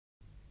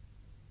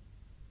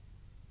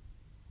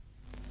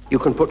You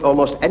can put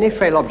almost any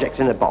frail object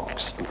in a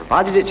box, and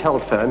provided it's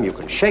held firm, you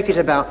can shake it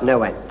about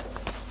no end.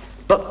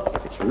 But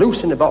if it's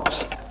loose in a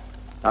box,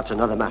 that's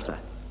another matter.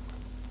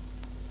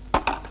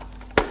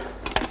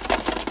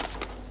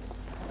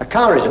 A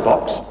car is a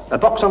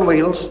box on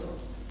wheels,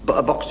 but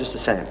a box just the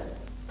same,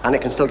 and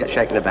it can still get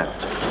shaken about.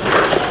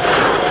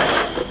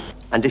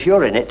 And if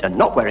you're in it and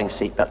not wearing a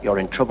seatbelt, you're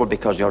in trouble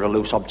because you're a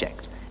loose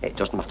object. It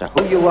doesn't matter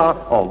who you are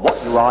or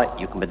what you are,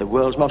 you can be the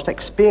world's most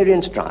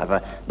experienced driver,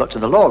 but to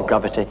the law of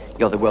gravity,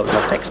 you're the world's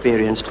most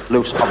experienced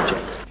loose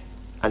object.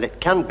 And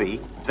it can be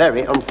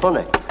very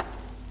unfunny.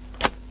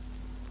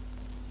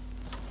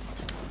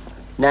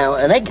 Now,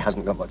 an egg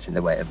hasn't got much in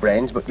the way of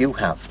brains, but you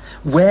have.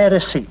 Wear a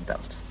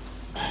seatbelt.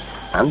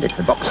 And if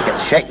the box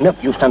gets shaken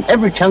up, you stand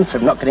every chance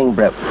of not getting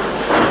broke.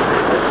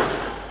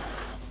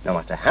 No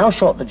matter how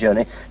short the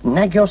journey,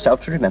 nag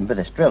yourself to remember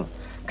this drill.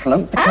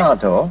 Clunk the car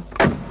door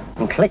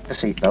and click the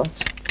seatbelt.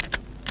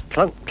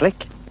 Clunk,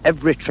 click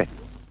every trip.